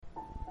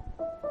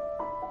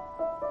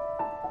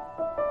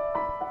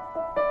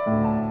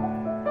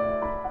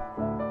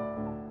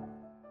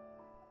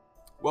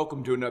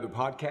Welcome to another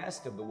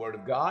podcast of the Word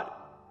of God.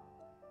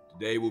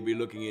 Today we'll be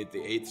looking at the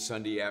 8th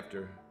Sunday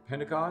after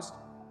Pentecost,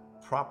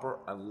 proper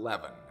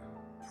 11.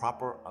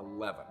 Proper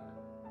 11.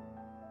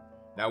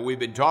 Now we've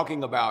been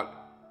talking about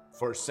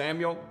 1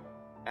 Samuel,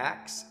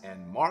 Acts,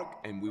 and Mark,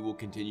 and we will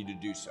continue to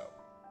do so.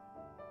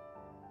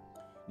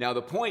 Now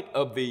the point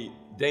of the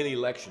daily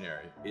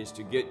lectionary is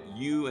to get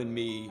you and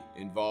me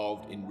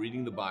involved in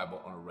reading the Bible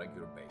on a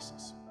regular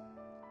basis.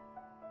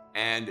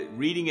 And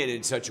reading it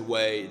in such a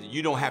way that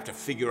you don't have to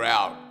figure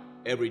out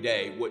every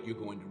day what you're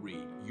going to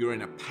read. You're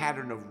in a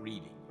pattern of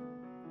reading.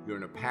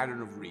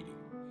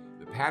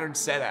 The pattern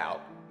set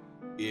out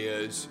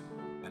is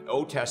an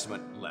Old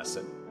Testament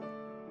lesson,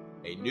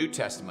 a New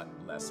Testament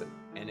lesson,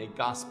 and a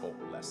gospel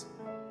lesson.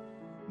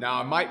 Now,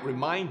 I might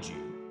remind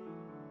you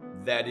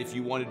that if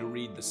you wanted to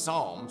read the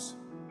Psalms,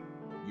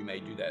 you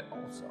may do that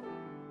also.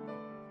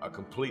 A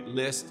complete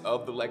list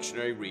of the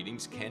lectionary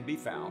readings can be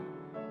found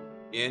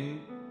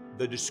in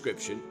the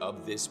description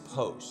of this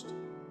post.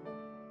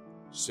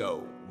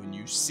 So when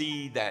you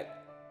see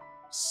that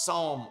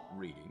Psalm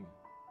reading,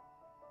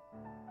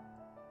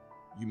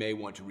 you may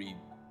want to read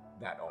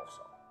that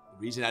also. The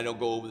reason I don't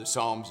go over the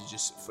Psalms is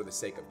just for the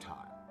sake of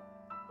time.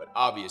 But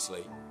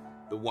obviously,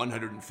 the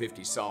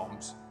 150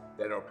 Psalms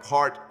that are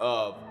part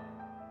of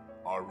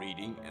our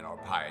reading and our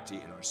piety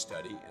and our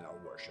study and our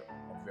worship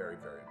are very,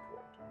 very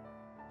important.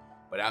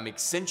 But I'm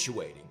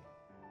accentuating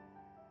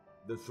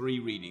the three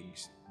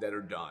readings that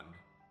are done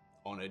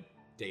on a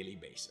daily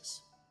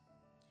basis.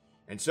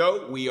 And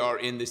so we are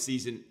in the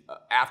season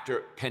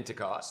after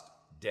Pentecost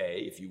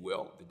day, if you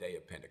will, the day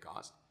of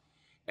Pentecost.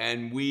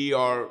 And we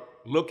are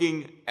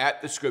looking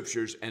at the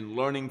scriptures and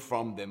learning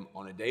from them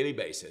on a daily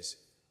basis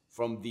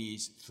from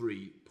these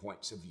 3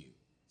 points of view: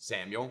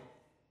 Samuel,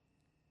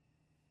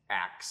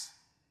 Acts,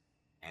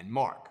 and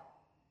Mark.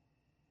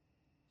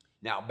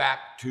 Now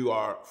back to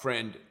our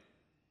friend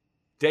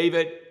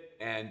David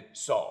and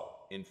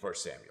Saul in 1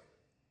 Samuel.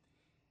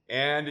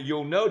 And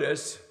you'll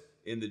notice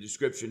in the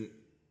description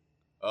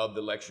of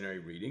the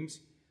lectionary readings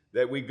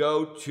that we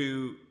go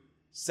to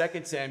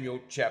 2 Samuel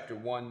chapter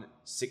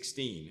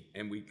 1:16,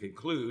 and we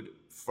conclude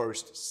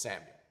 1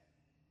 Samuel.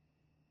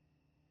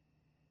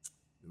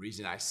 The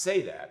reason I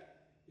say that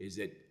is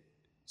that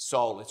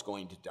Saul is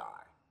going to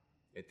die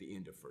at the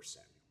end of 1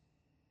 Samuel.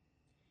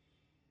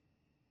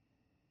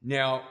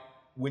 Now,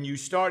 when you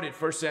start at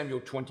 1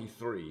 Samuel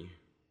 23,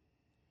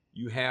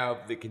 you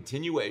have the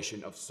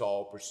continuation of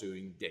Saul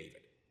pursuing David.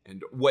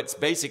 And what's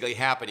basically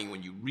happening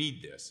when you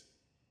read this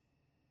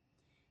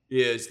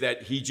is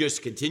that he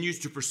just continues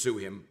to pursue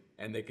him,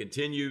 and they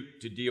continue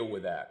to deal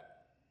with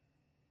that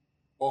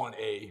on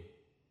a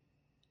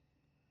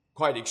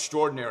quite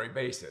extraordinary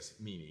basis,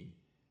 meaning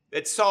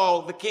that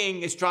Saul, the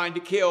king, is trying to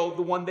kill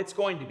the one that's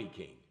going to be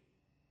king.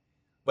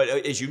 But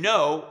as you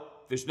know,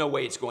 there's no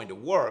way it's going to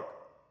work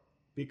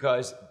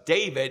because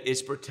David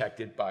is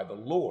protected by the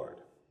Lord.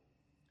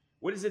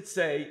 What does it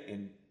say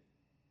in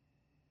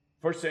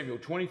 1 Samuel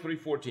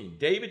 23:14?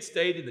 David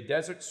stayed in the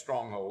desert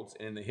strongholds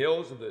and in the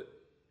hills of the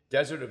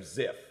desert of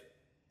Ziph.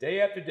 Day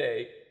after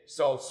day,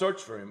 Saul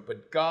searched for him,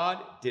 but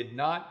God did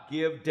not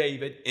give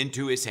David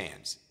into his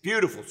hands.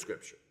 Beautiful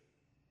scripture.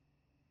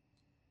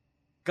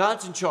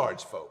 God's in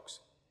charge, folks.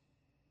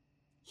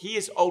 He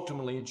is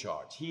ultimately in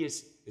charge. He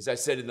is, as I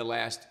said in the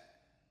last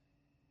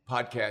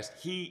podcast,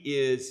 he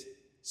is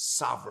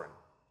sovereign.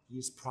 He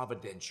is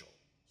providential.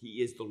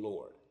 He is the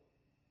Lord.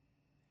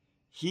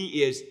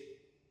 He is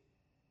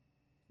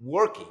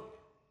working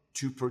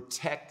to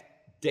protect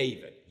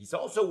David. He's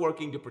also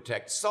working to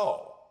protect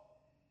Saul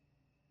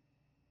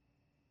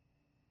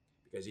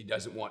because he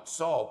doesn't want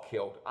Saul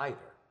killed either.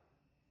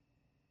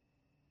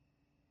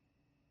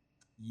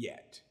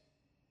 Yet.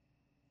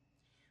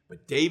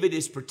 But David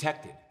is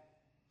protected.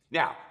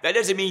 Now, that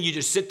doesn't mean you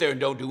just sit there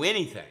and don't do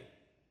anything.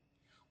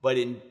 But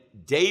in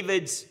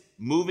David's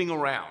moving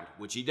around,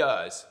 which he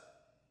does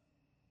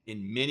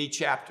in many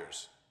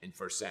chapters in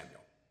 1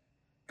 Samuel,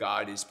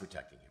 God is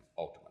protecting him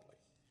ultimately.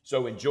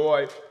 So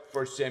enjoy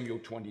 1 Samuel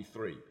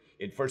 23.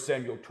 In 1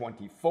 Samuel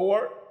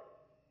 24,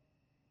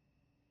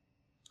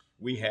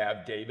 we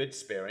have David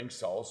sparing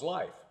Saul's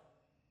life.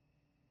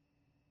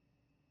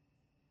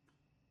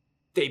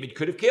 David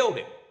could have killed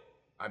him.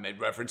 I made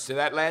reference to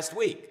that last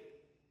week.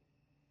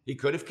 He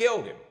could have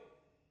killed him.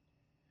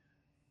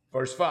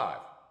 Verse 5,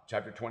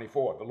 chapter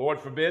 24. The Lord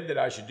forbid that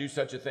I should do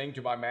such a thing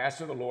to my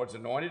master, the Lord's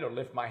anointed, or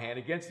lift my hand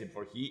against him,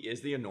 for he is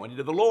the anointed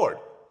of the Lord.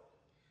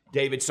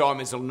 David saw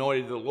him as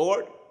anointed of the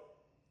Lord,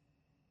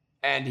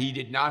 and he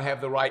did not have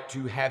the right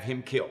to have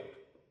him killed.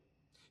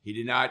 He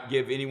did not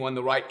give anyone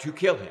the right to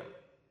kill him.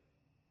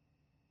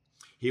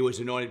 He was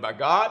anointed by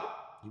God.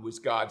 He was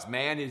God's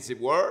man, as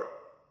it were.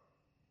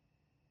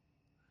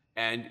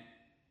 And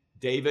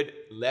David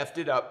left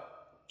it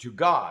up to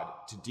God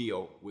to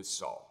deal with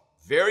Saul.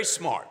 Very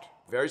smart,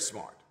 very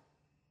smart.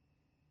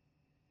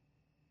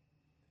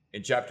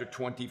 In chapter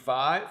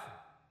 25,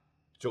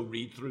 so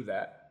read through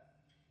that.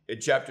 In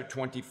chapter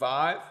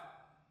 25,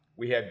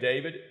 we have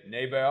David,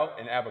 Nabal,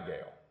 and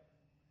Abigail.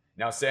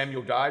 Now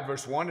Samuel died,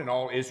 verse 1, and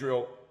all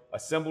Israel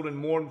assembled and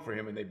mourned for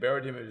him, and they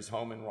buried him at his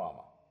home in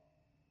Ramah.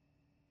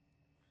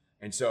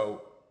 And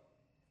so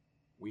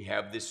we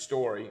have this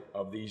story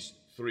of these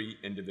three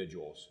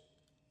individuals.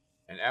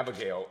 And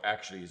Abigail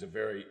actually is a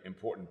very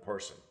important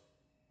person.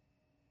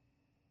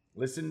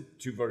 Listen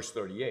to verse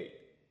 38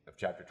 of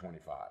chapter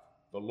 25.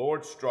 The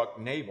Lord struck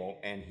Nabal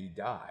and he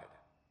died.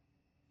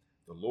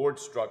 The Lord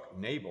struck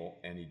Nabal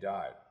and he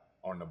died,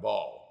 or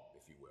Nabal,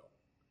 if you will.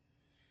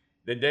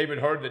 Then David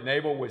heard that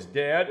Nabal was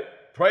dead.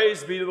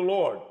 Praise be to the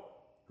Lord,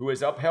 who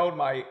has upheld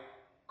my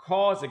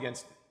cause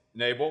against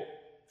Nabal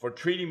for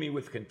treating me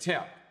with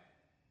contempt.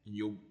 And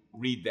you'll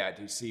read that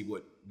to see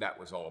what that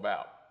was all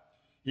about.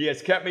 He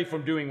has kept me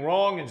from doing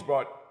wrong and has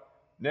brought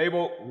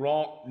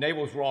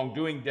Nabal's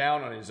wrongdoing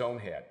down on his own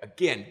head.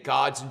 Again,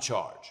 God's in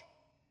charge.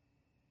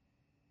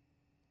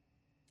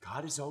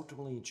 God is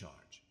ultimately in charge.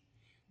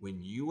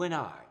 When you and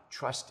I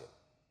trust him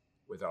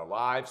with our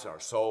lives, our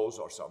souls,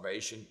 our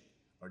salvation,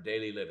 our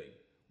daily living,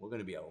 we're going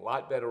to be a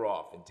lot better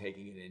off than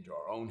taking it into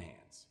our own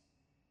hands.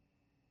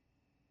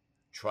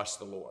 Trust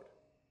the Lord.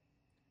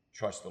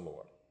 Trust the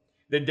Lord.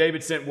 Then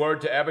David sent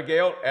word to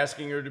Abigail,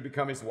 asking her to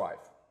become his wife.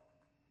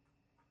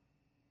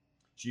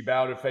 She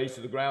bowed her face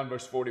to the ground,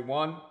 verse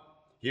 41.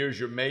 Here's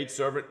your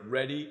maidservant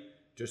ready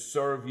to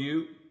serve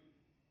you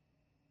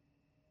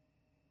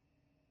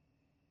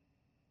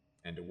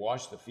and to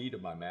wash the feet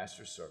of my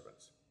master's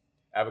servants.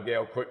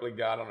 Abigail quickly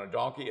got on a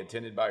donkey,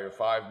 attended by her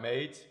 5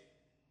 maids,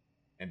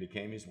 and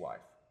became his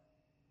wife.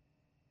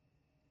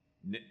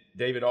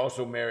 David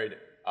also married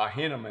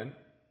Ahinoam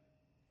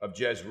of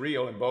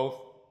Jezreel, and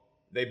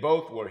they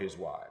both were his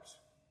wives.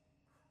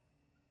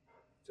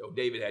 So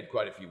David had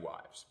quite a few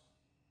wives.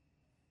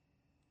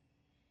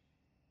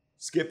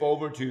 Skip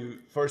over to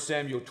 1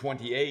 Samuel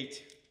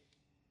 28.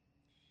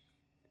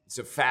 It's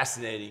a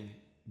fascinating,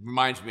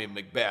 reminds me of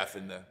Macbeth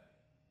and the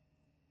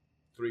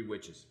 3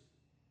 witches.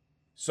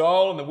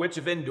 Saul and the witch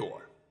of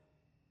Endor.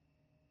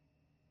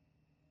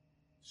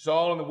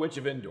 Saul and the witch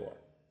of Endor.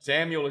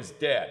 Samuel is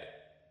dead.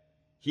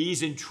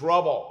 He's in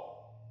trouble.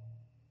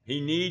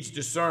 He needs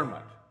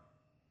discernment.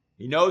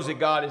 He knows that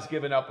God has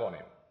given up on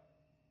him.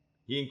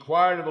 He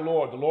inquired of the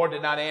Lord. The Lord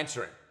did not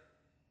answer him.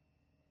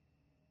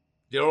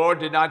 The Lord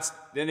did not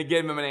then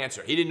give him an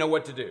answer. He didn't know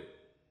what to do.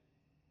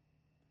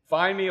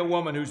 Find me a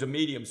woman who's a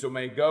medium, so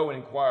may go and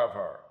inquire of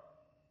her.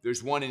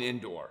 There's one in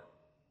Endor.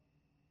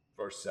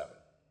 Verse 7.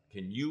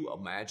 Can you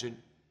imagine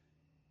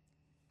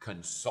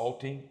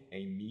consulting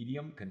a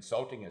medium,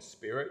 consulting a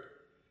spirit,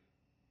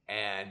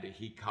 and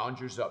he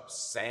conjures up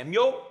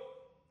Samuel,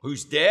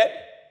 who's dead?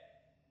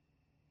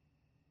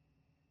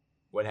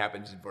 What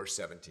happens in verse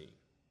 17?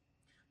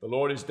 The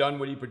Lord has done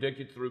what he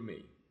predicted through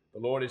me. The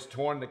Lord has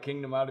torn the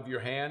kingdom out of your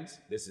hands.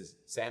 This is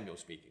Samuel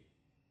speaking.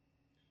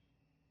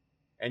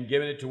 And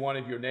given it to one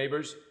of your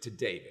neighbors, to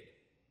David.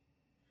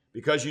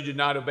 Because you did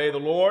not obey the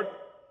Lord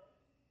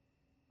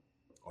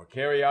or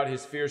carry out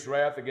his fierce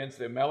wrath against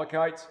the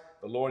Amalekites,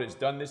 the Lord has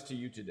done this to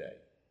you today.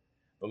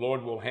 The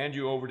Lord will hand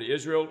you over to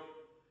Israel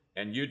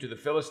and you to the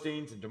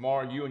Philistines, and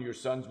tomorrow you and your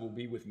sons will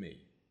be with me.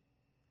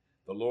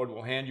 The Lord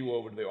will hand you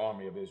over to the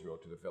army of Israel,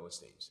 to the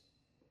Philistines.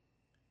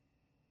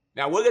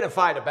 Now we're going to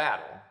fight a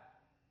battle.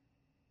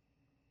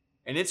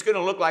 And it's going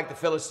to look like the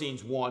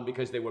Philistines won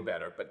because they were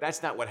better, but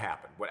that's not what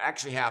happened. What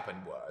actually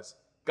happened was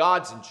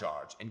God's in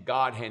charge, and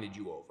God handed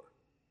you over.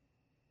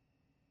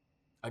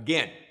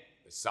 Again,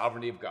 the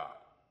sovereignty of God.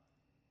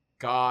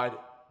 God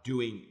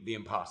doing the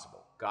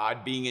impossible.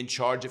 God being in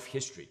charge of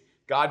history.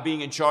 God being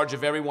in charge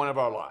of every one of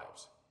our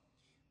lives.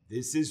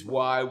 This is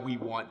why we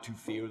want to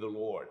fear the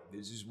Lord.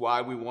 This is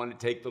why we want to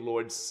take the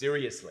Lord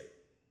seriously,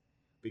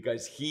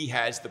 because he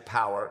has the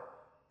power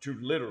to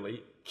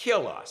literally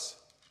kill us.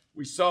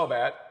 We saw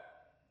that.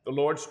 The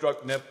Lord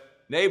struck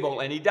Nabal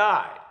and he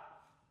died.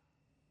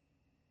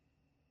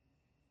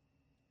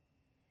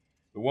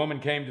 The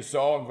woman came to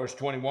Saul in verse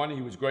 21.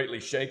 He was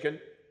greatly shaken.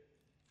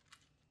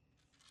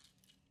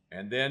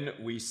 And then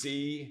we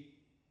see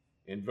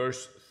in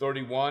verse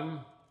 31,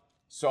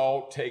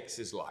 Saul takes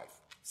his life.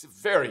 It's a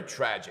very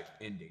tragic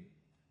ending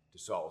to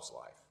Saul's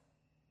life.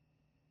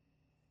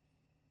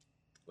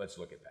 Let's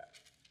look at that.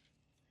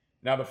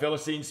 Now the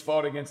Philistines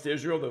fought against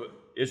Israel. The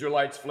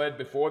Israelites fled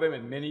before them,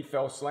 and many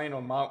fell slain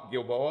on Mount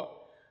Gilboa.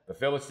 The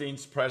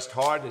Philistines pressed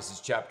hard. This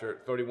is chapter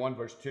 31,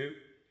 verse 2.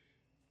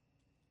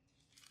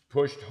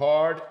 Pushed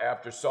hard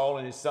after Saul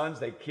and his sons.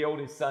 They killed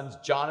his sons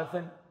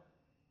Jonathan.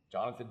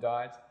 Jonathan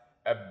dies.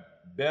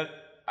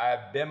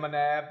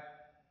 Abimenab,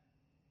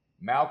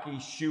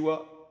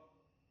 Malchi-Shua.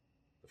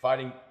 The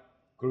fighting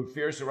grew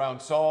fierce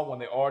around Saul when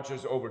the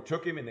archers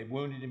overtook him, and they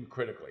wounded him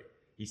critically.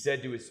 He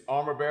said to his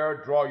armor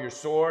bearer, draw your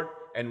sword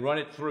and run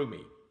it through me.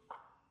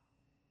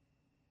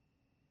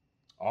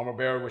 Armor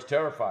bearer was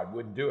terrified,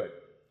 wouldn't do it.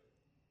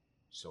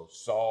 So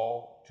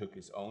Saul took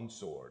his own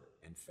sword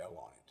and fell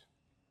on it.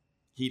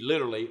 He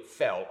literally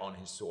fell on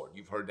his sword.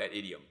 You've heard that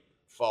idiom,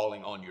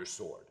 falling on your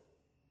sword.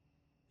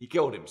 He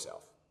killed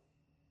himself.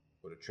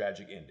 What a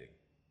tragic ending.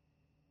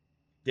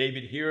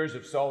 David hears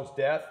of Saul's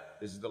death.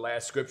 This is the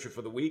last scripture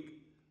for the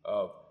week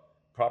of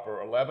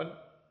Proper 11.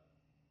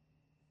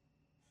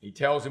 He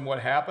tells him what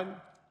happened.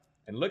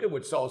 And look at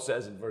what Saul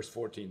says in verse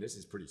 14. This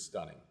is pretty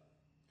stunning.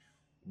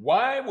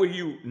 Why were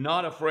you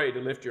not afraid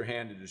to lift your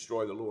hand to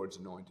destroy the Lord's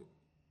anointed?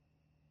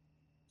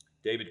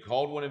 David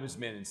called one of his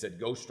men and said,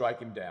 go strike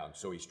him down.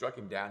 So he struck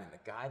him down, and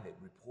the guy that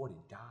reported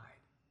died.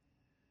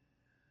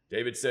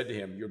 David said to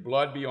him, your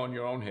blood be on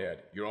your own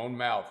head. Your own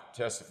mouth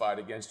testified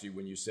against you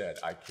when you said,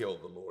 I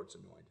killed the Lord's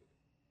anointed.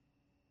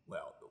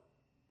 Well,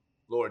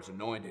 the Lord's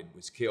anointed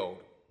was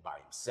killed by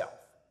himself.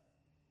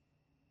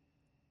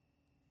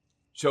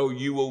 So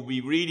you will be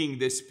reading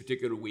this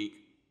particular week,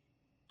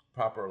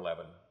 Proper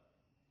 11,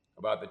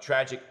 about the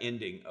tragic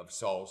ending of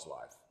Saul's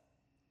life.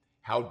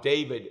 How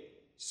David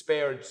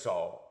spared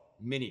Saul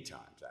many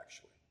times,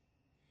 actually.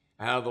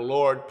 And how the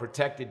Lord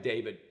protected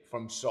David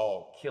from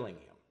Saul killing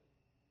him.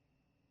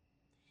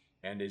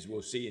 And as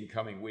we'll see in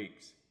coming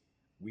weeks,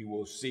 we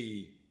will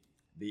see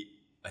the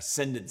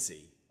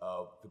ascendancy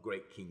of the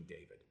great King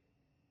David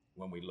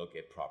when we look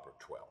at Proper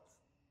 12.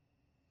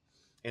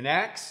 In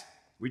Acts,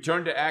 we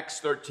turn to Acts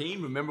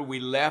 13. Remember, we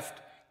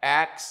left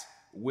Acts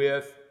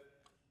with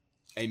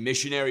a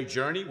missionary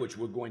journey, which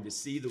we're going to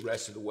see the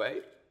rest of the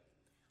way.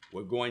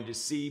 We're going to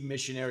see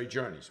missionary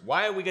journeys.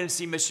 Why are we going to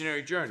see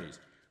missionary journeys?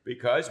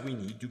 Because we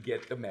need to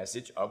get the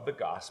message of the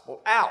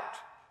gospel out.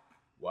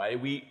 Why are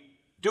we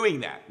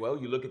doing that?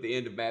 Well, you look at the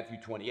end of Matthew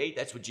 28,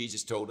 that's what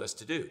Jesus told us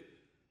to do.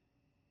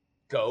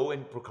 Go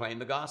and proclaim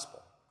the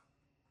gospel.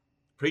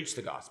 Preach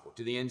the gospel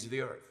to the ends of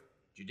the earth.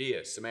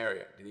 Judea,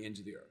 Samaria, to the ends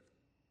of the earth.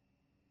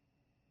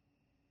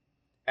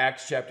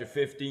 Acts chapter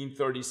 15,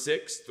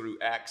 36 through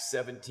Acts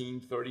 17,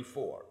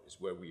 34 is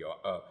where we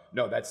are.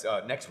 No, that's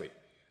next week.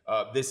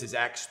 This is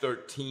Acts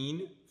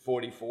 13,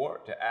 44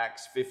 to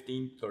Acts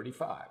 15,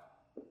 35.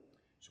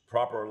 So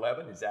Proper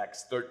 11 is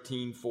Acts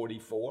 13,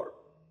 44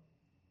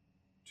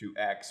 to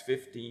Acts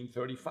 15,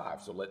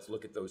 35. So let's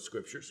look at those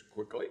scriptures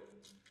quickly.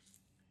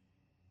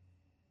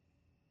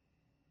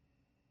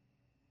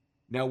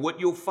 Now, what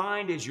you'll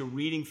find as you're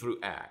reading through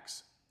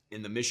Acts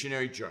in the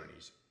missionary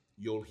journeys,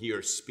 you'll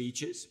hear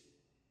speeches,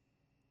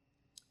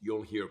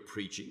 you'll hear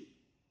preaching,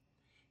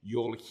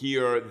 you'll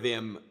hear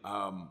them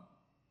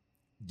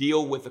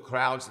deal with the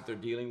crowds that they're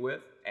dealing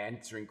with,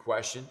 answering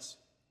questions,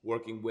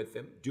 working with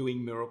them,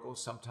 doing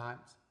miracles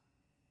sometimes.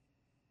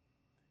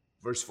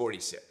 Verse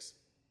 46.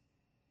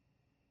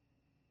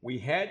 We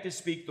had to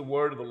speak the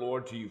word of the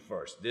Lord to you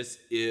first.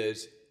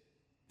 These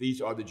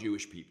are the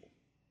Jewish people.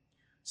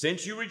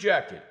 Since you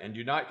rejected and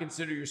do not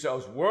consider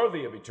yourselves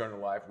worthy of eternal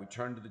life, we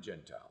turn to the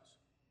Gentiles.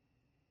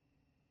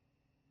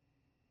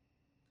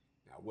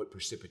 Now, what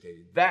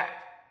precipitated that?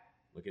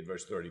 Look at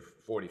verse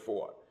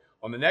 44.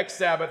 On the next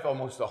Sabbath,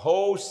 almost the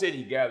whole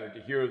city gathered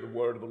to hear the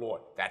word of the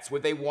Lord. That's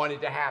what they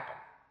wanted to happen.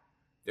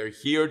 They're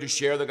here to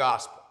share the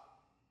gospel.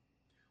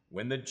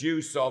 When the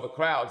Jews saw the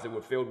crowds, they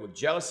were filled with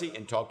jealousy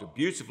and talked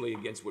abusively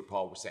against what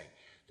Paul was saying.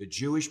 The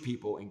Jewish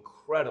people,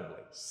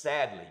 incredibly,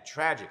 sadly,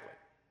 tragically,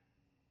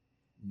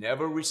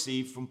 never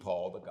received from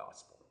Paul the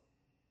gospel.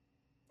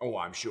 Oh,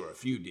 I'm sure a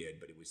few did,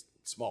 but it was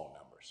small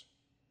numbers.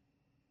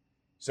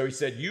 So he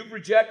said, you've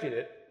rejected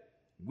it.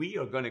 We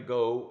are going to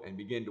go and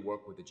begin to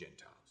work with the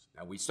Gentiles.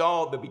 Now, we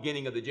saw the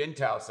beginning of the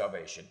Gentile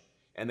salvation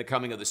and the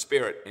coming of the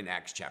Spirit in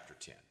Acts chapter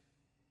 10.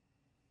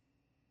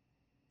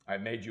 I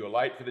made you a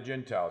light for the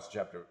Gentiles,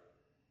 chapter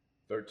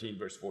 13,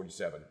 verse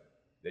 47,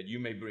 that you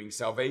may bring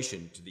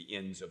salvation to the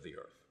ends of the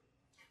earth.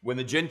 When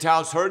the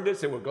Gentiles heard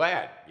this, they were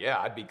glad. Yeah,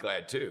 I'd be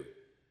glad too.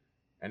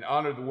 And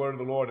honored the word of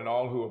the Lord, and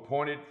all who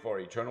appointed for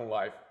eternal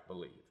life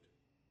believed.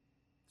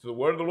 So the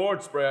word of the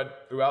Lord spread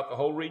throughout the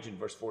whole region,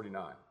 verse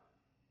 49.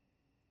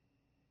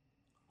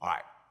 All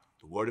right,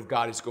 the word of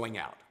God is going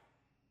out.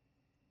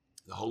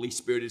 The Holy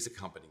Spirit is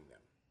accompanying them.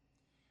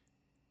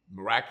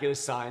 Miraculous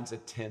signs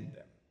attend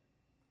them.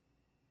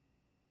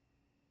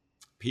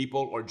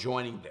 People are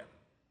joining them.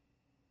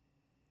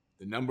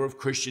 The number of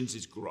Christians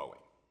is growing.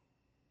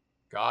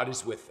 God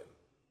is with them.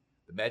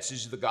 The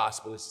message of the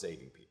gospel is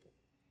saving people.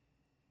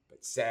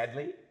 But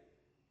sadly,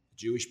 the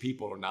Jewish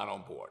people are not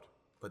on board.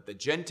 But the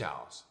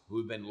Gentiles, who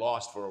have been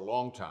lost for a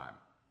long time,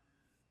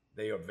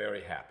 they are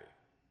very happy.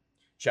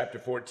 Chapter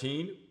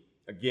 14,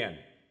 again,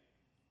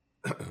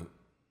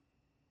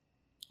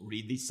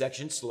 read these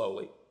sections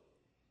slowly,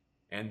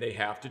 and they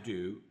have to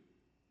do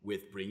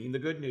with bringing the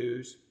good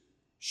news,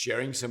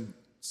 sharing some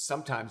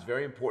sometimes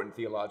very important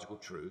theological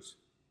truths,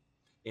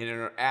 and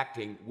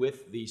interacting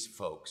with these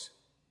folks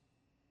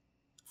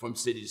from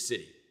city to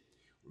city.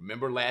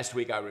 Remember last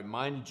week I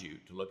reminded you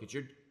to look at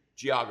your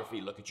geography,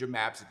 look at your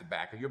maps at the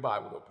back of your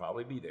Bible, they'll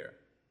probably be there,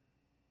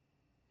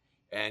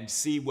 and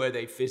see where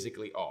they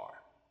physically are.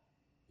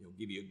 It'll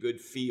give you a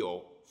good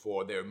feel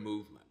for their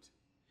movement.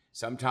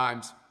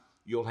 Sometimes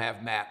you'll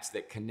have maps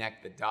that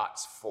connect the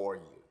dots for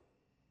you.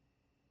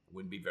 I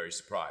wouldn't be very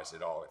surprised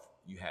at all if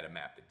you had a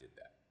map that did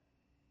that.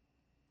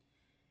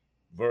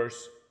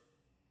 Verse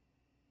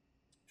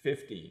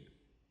 15.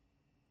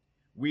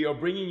 We are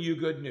bringing you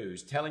good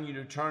news, telling you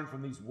to turn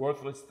from these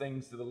worthless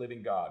things to the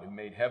living God who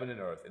made heaven and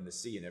earth and the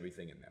sea and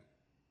everything in them.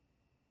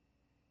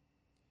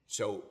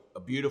 So, a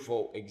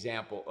beautiful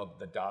example of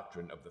the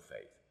doctrine of the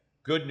faith.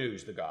 Good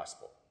news, the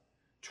gospel.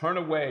 Turn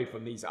away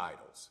from these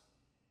idols.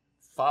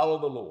 Follow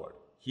the Lord.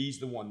 He's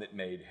the one that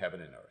made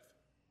heaven and earth.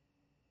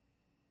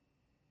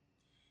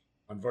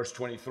 On verse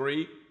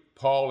 23,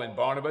 Paul and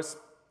Barnabas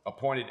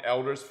appointed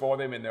elders for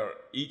them in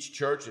each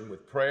church, and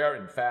with prayer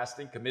and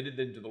fasting committed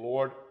them to the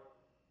Lord,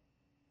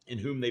 in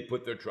whom they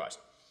put their trust.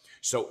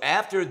 So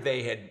after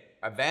they had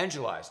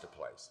evangelized a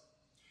place,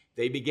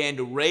 they began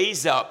to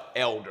raise up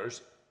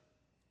elders,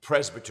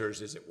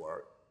 presbyters as it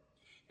were,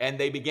 and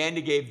they began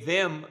to give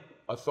them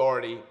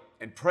authority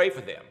and pray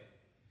for them,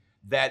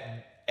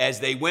 that as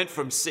they went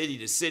from city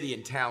to city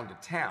and town to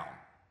town,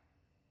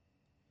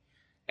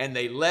 and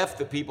they left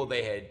the people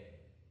they had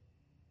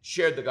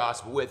shared the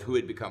gospel with who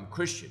had become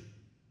Christian,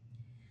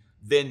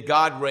 then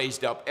God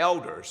raised up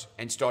elders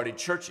and started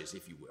churches,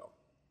 if you will,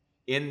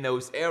 in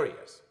those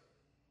areas.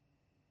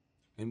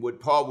 And what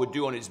Paul would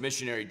do on his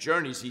missionary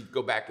journeys, he'd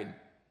go back and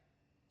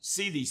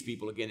see these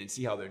people again and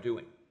see how they're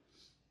doing.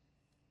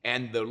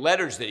 And the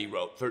letters that he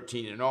wrote,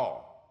 13 in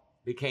all,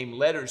 became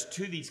letters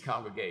to these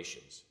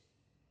congregations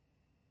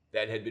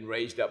that had been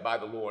raised up by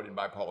the Lord and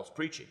by Paul's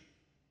preaching.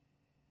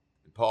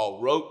 And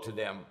Paul wrote to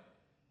them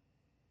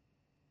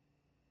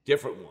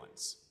different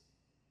ones,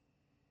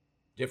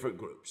 different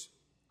groups: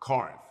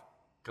 Corinth,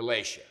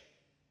 Galatia,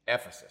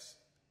 Ephesus,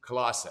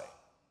 Colossae,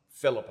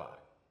 Philippi,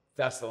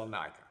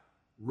 Thessalonica,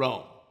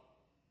 Rome,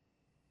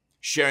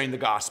 sharing the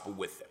gospel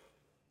with them.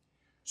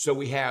 So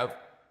we have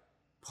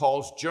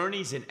Paul's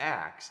journeys in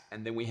Acts,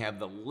 and then we have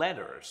the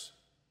letters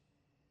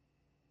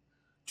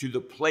to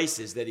the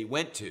places that he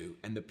went to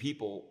and the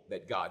people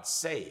that God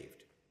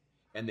saved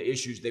and the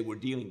issues they were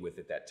dealing with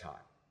at that time.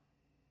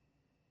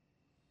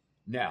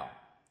 Now,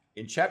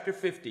 in chapter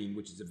 15,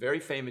 which is a very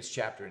famous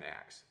chapter in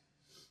Acts,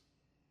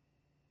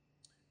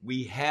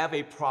 we have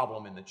a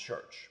problem in the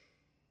church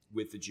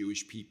with the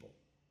Jewish people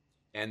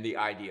and the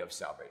idea of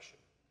salvation.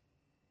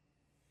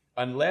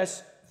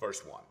 Unless,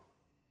 verse 1,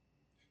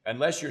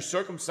 unless you're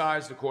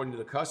circumcised according to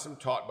the custom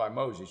taught by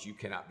Moses, you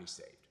cannot be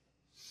saved.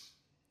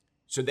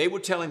 So they were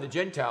telling the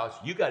Gentiles,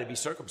 you got to be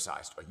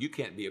circumcised or you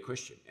can't be a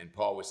Christian. And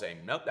Paul was saying,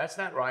 nope, that's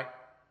not right.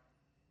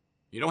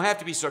 You don't have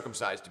to be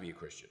circumcised to be a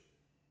Christian.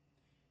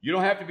 You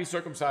don't have to be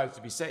circumcised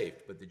to be saved.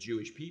 But the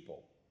Jewish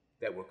people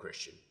that were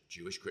Christian,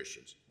 Jewish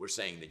Christians, were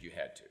saying that you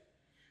had to.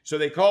 So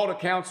they called a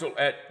council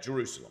at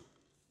Jerusalem.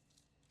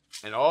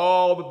 And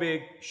all the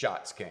big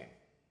shots came.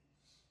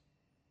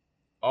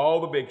 All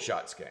the big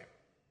shots came.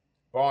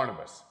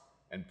 Barnabas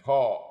and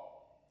Paul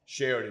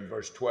shared in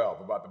verse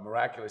 12 about the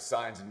miraculous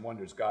signs and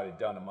wonders God had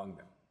done among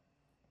them.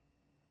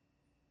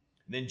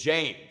 And then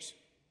James,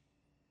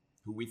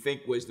 who we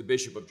think was the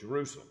bishop of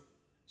Jerusalem,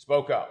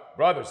 spoke up.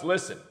 Brothers,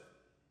 listen.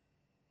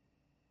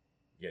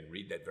 Again,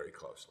 read that very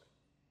closely.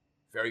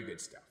 Very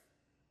good stuff.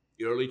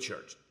 The early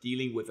church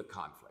dealing with a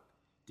conflict,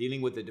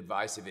 dealing with a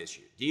divisive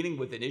issue, dealing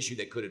with an issue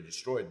that could have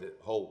destroyed the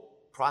whole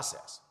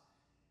process.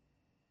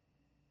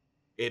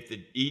 If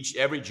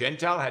every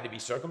Gentile had to be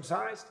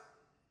circumcised,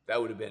 that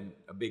would have been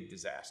a big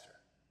disaster.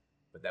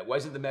 But that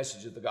wasn't the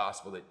message of the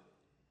gospel that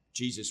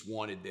Jesus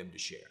wanted them to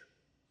share.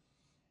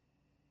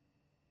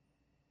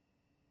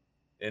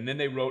 And then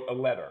they wrote a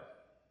letter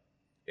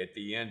at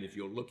the end, if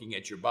you're looking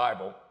at your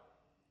Bible,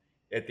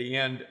 at the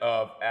end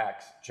of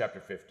Acts chapter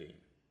 15.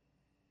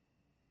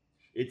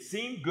 It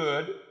seemed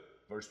good,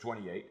 verse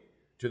 28,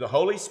 to the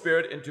Holy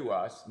Spirit and to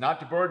us not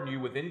to burden you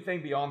with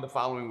anything beyond the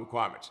following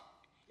requirements.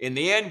 In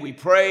the end, we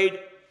prayed,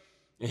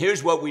 and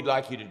here's what we'd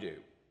like you to do.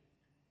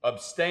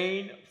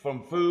 Abstain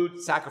from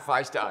food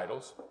sacrificed to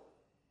idols,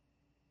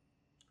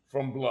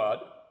 from blood,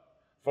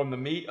 from the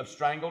meat of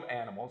strangled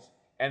animals,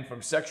 and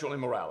from sexual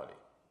immorality.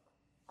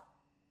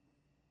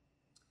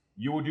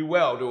 You will do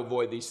well to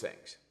avoid these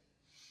things.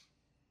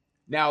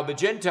 Now, the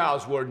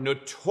Gentiles were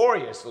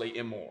notoriously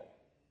immoral.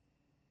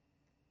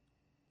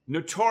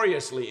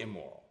 Notoriously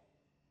immoral.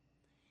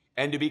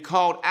 And to be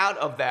called out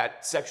of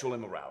that sexual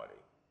immorality,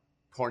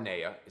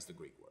 porneia is the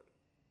Greek word,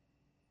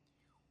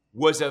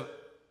 was an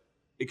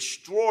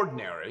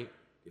extraordinary,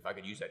 if I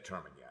could use that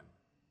term again,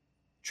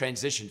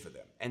 transition for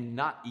them, and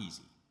not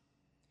easy.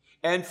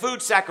 And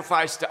food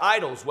sacrificed to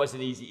idols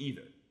wasn't easy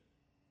either.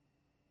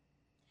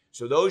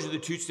 So those are the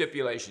two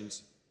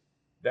stipulations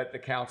that the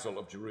Council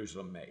of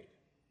Jerusalem made.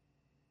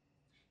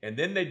 And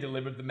then they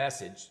delivered the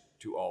message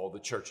to all the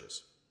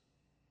churches.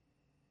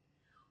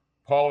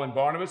 Paul and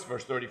Barnabas,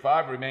 verse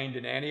 35, remained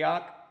in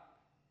Antioch,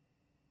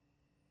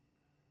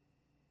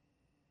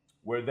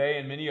 where they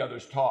and many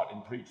others taught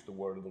and preached the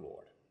word of the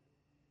Lord.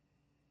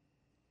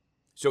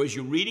 So as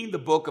you're reading the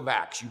book of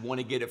Acts, you want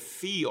to get a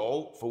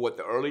feel for what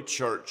the early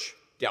church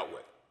dealt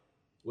with.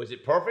 Was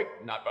it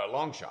perfect? Not by a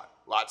long shot.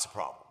 Lots of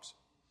problems.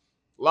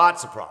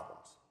 Lots of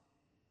problems.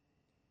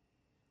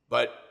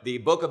 But the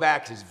book of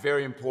Acts is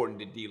very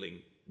important in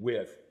dealing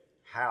with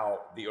how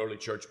the early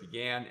church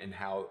began and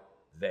how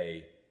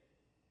they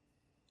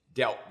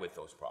dealt with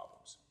those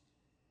problems.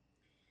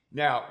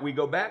 Now, we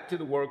go back to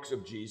the works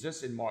of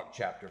Jesus in Mark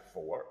chapter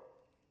 4.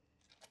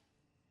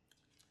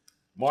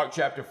 Mark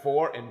chapter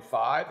 4 and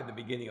 5 and the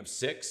beginning of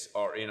 6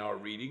 are in our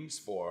readings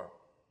for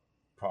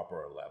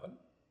proper 11.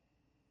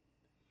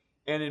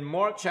 And in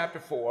Mark chapter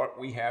 4,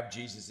 we have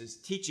Jesus'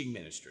 teaching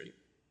ministry,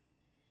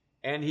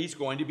 and he's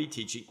going to be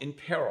teaching in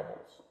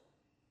parables.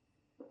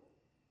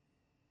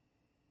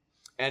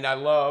 And I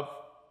love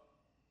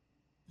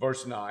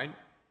verse 9,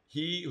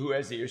 he who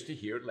has ears to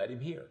hear, let him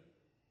hear.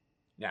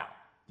 Now,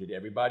 did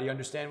everybody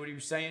understand what he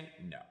was saying?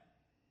 No.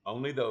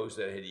 Only those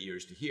that had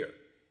ears to hear.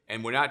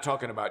 And we're not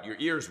talking about your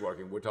ears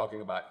working. We're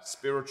talking about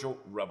spiritual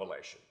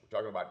revelation. We're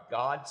talking about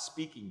God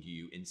speaking to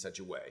you in such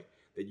a way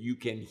that you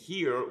can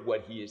hear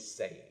what he is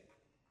saying.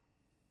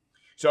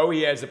 So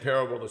he has the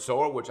parable of the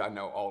sower, which I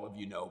know all of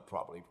you know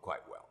probably quite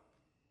well.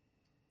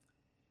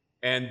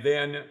 And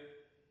then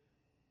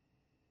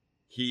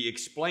he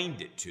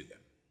explained it to them.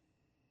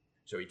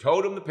 So he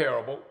told them the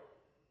parable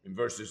in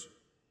verses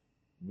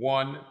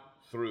 1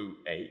 through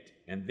 8,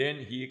 and then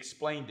he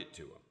explained it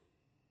to them.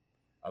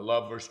 I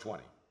love verse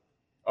 20.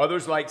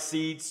 Others like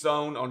seed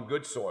sown on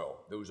good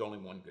soil. There was only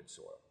one good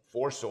soil.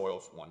 4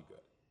 soils, 1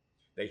 good.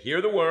 They hear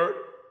the word,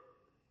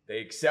 they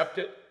accept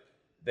it,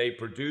 they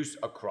produce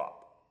a crop.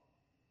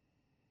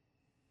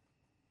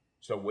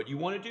 So what you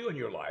want to do in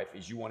your life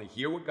is you want to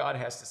hear what God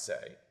has to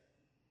say.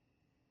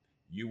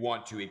 You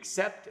want to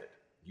accept it.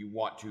 You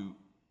want to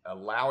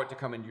allow it to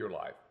come into your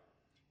life.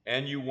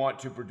 And you want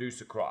to produce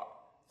a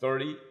crop.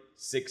 30,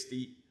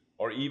 60,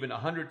 or even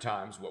 100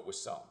 times what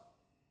was sown.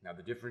 Now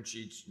the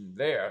differentiation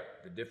there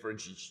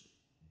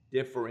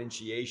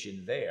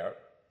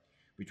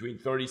between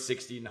 30,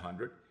 60, and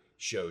 100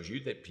 shows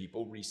you that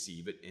people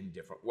receive it in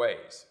different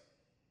ways.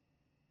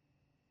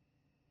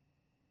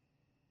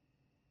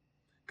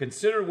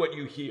 Consider what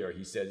you hear,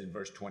 he says in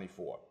verse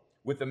 24.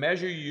 With the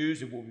measure you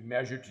use, it will be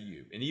measured to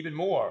you. And even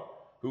more,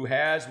 who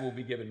has will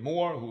be given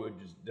more, who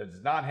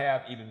does not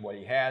have, even what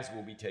he has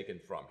will be taken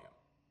from him.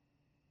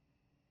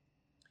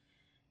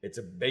 It's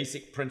a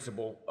basic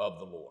principle of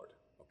the Lord,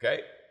 okay?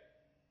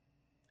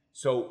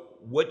 So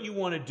what you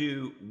want to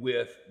do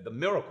with the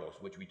miracles,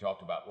 which we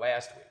talked about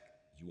last week,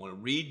 you want to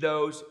read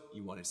those,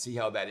 you want to see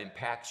how that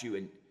impacts you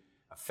and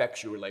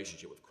affects your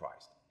relationship with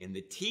Christ. In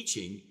the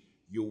teaching,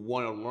 you'll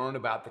want to learn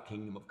about the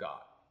kingdom of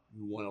God.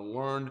 You want to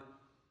learn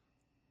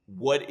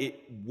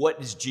what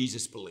does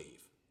Jesus believe?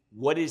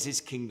 What is his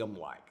kingdom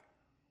like?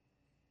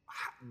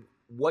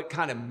 What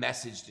kind of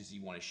message does he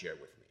want to share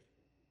with me?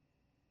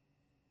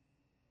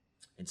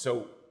 And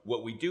so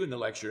what we do in the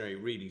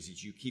lectionary readings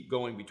is you keep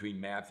going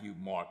between Matthew,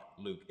 Mark,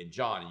 Luke, and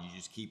John, and you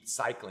just keep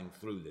cycling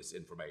through this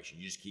information.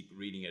 You just keep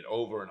reading it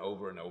over and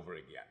over and over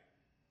again.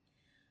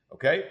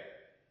 Okay?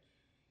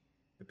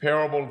 The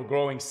parable of the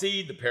growing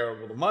seed, the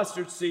parable of the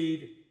mustard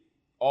seed,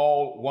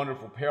 all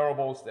wonderful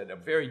parables that are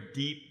very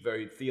deep,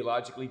 very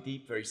theologically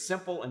deep, very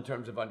simple in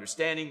terms of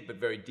understanding, but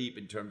very deep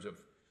in terms of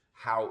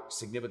how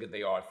significant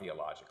they are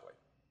theologically.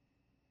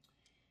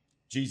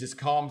 Jesus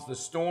calms the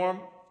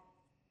storm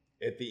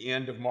at the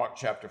end of Mark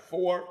chapter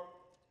 4.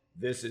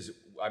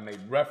 I made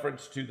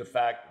reference to the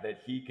fact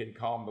that he can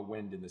calm the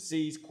wind and the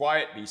seas.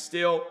 Quiet, be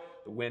still.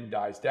 The wind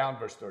dies down,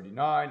 verse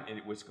 39, and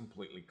it was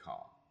completely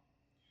calm.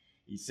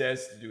 He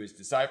says to his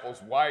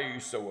disciples, why are you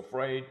so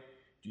afraid?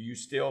 Do you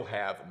still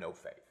have no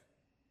faith?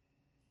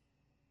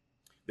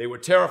 They were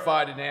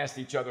terrified and asked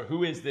each other,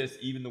 who is this?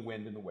 Even the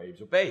wind and the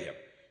waves obey him.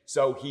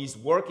 So he's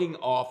working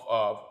off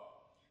of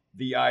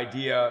the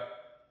idea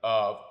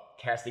of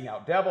casting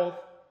out devils.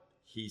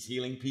 He's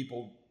healing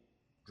people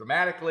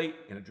dramatically,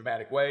 in a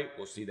dramatic way.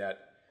 We'll see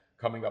that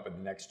coming up in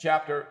the next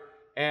chapter.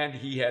 And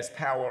he has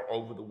power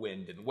over the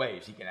wind and the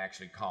waves. He can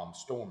actually calm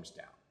storms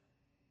down.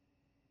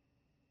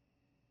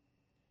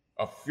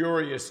 A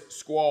furious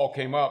squall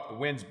came up.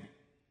 The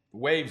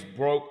waves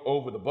broke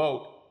over the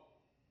boat,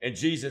 and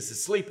Jesus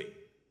is sleeping.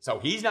 So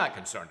he's not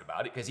concerned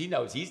about it because he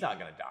knows he's not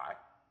going to die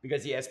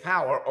because he has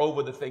power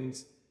over the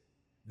things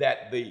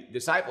that the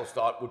disciples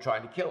thought were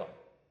trying to kill him.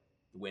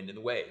 The wind and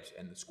the waves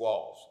and the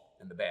squalls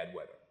and the bad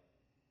weather.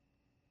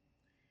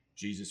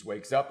 Jesus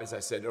wakes up, as I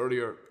said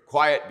earlier,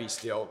 quiet, be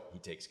still. He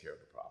takes care of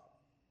the problem.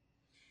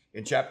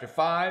 In chapter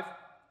 5,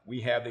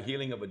 we have the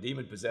healing of a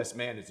demon-possessed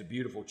man. It's a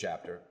beautiful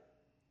chapter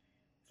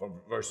from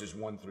verses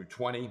 1 through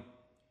 20.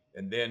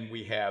 And then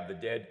we have the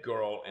dead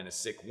girl and a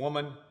sick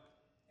woman.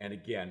 And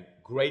again,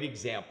 great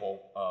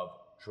example of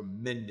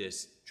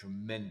tremendous,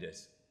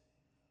 tremendous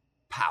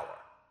power.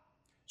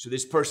 So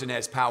this person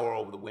has power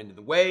over the wind and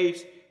the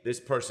waves. This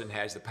person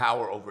has the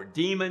power over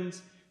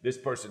demons. This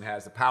person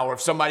has the power of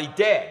somebody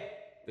dead.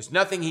 There's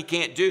nothing he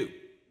can't do.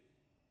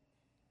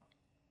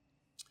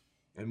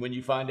 And when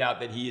you find out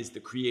that he is the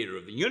creator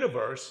of the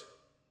universe,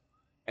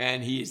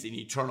 and he is an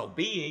eternal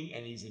being,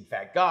 and he's in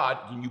fact God,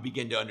 then you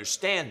begin to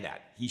understand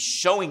that. He's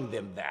showing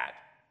them that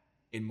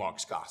in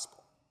Mark's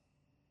gospel.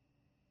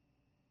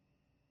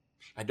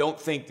 I don't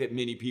think that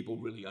many people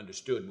really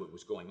understood what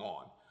was going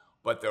on,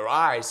 but their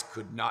eyes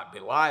could not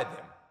belie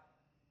them.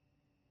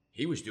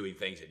 He was doing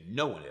things that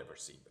no one had ever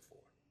seen before.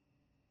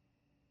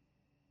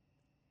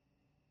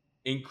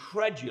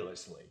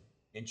 Incredulously,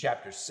 in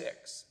chapter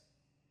 6,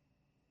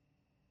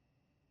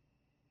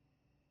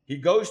 he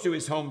goes to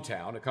his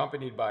hometown,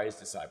 accompanied by his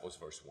disciples,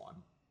 verse 1.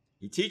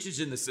 He teaches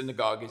in the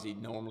synagogue as he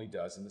normally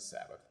does in the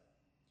Sabbath.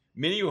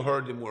 Many who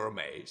heard him were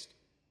amazed.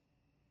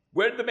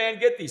 Where did the man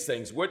get these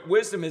things? What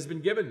wisdom has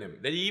been given him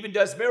that he even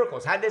does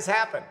miracles? How did this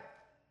happen?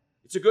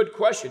 It's a good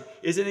question.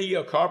 Isn't he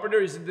a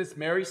carpenter? Isn't this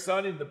Mary's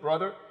son and the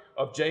brother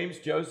of James,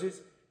 Joseph,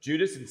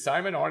 Judas, and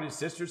Simon? Aren't his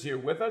sisters here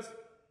with us?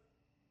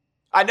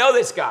 I know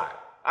this guy.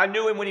 I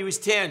knew him when he was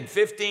 10,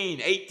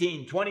 15,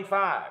 18,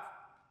 25.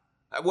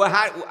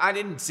 Well, I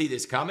didn't see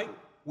this coming.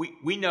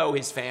 We know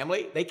his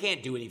family. They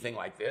can't do anything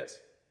like this.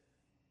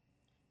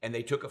 And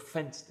they took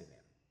offense to him.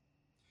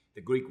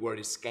 The Greek word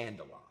is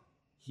scandalon.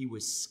 He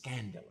was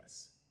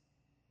scandalous.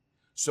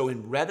 So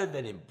rather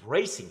than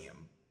embracing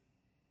him,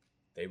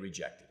 they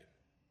rejected him.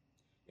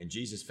 And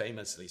Jesus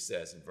famously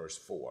says in verse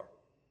 4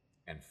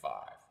 and 5,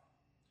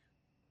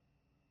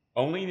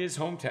 only in his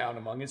hometown,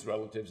 among his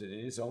relatives, and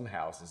in his own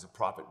house is a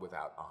prophet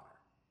without honor.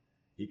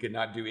 He could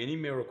not do any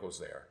miracles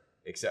there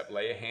except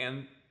lay a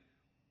hand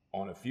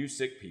on a few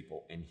sick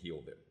people and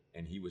heal them.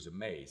 And he was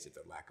amazed at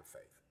their lack of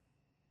faith.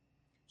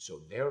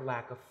 So their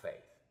lack of faith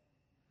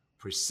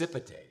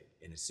precipitated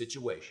in a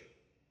situation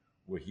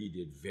where he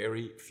did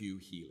very few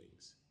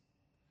healings.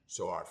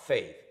 So our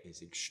faith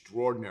is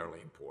extraordinarily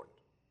important.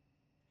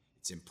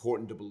 It's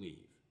important to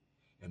believe.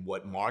 And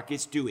what Mark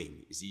is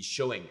doing is he's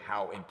showing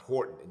how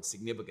important and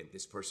significant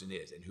this person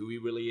is and who he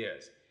really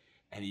is.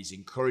 And he's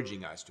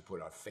encouraging us to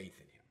put our faith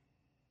in him.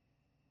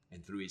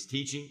 And through his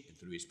teaching, and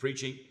through his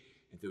preaching,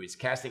 and through his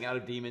casting out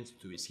of demons,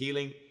 through his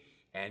healing,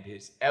 and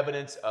his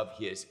evidence of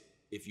his,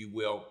 if you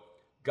will,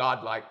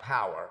 godlike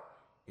power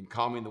in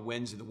calming the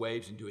winds and the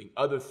waves and doing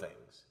other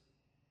things,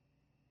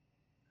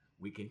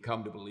 we can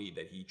come to believe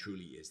that he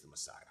truly is the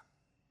Messiah.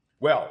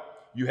 Well,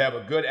 you have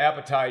a good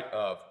appetite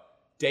of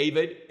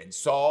David and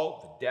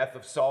Saul, the death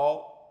of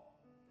Saul.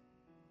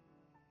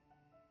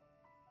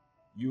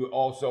 You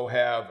also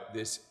have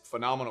this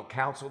phenomenal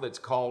council that's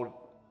called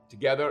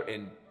together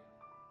in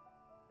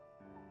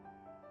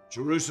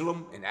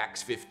Jerusalem in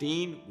Acts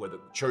 15, where the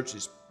church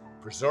is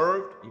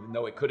preserved, even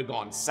though it could have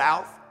gone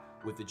south,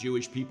 with the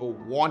Jewish people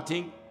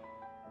wanting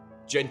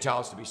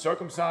Gentiles to be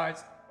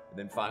circumcised. And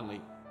then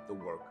finally, the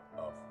work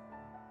of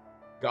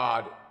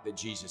God that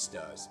Jesus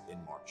does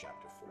in Mark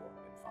chapter 4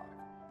 and 5.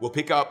 We'll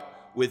pick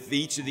up with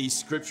each of these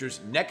scriptures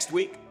next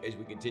week as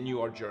we continue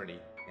our journey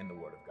in the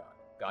Word of God.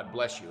 God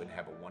bless you and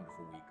have a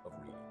wonderful week.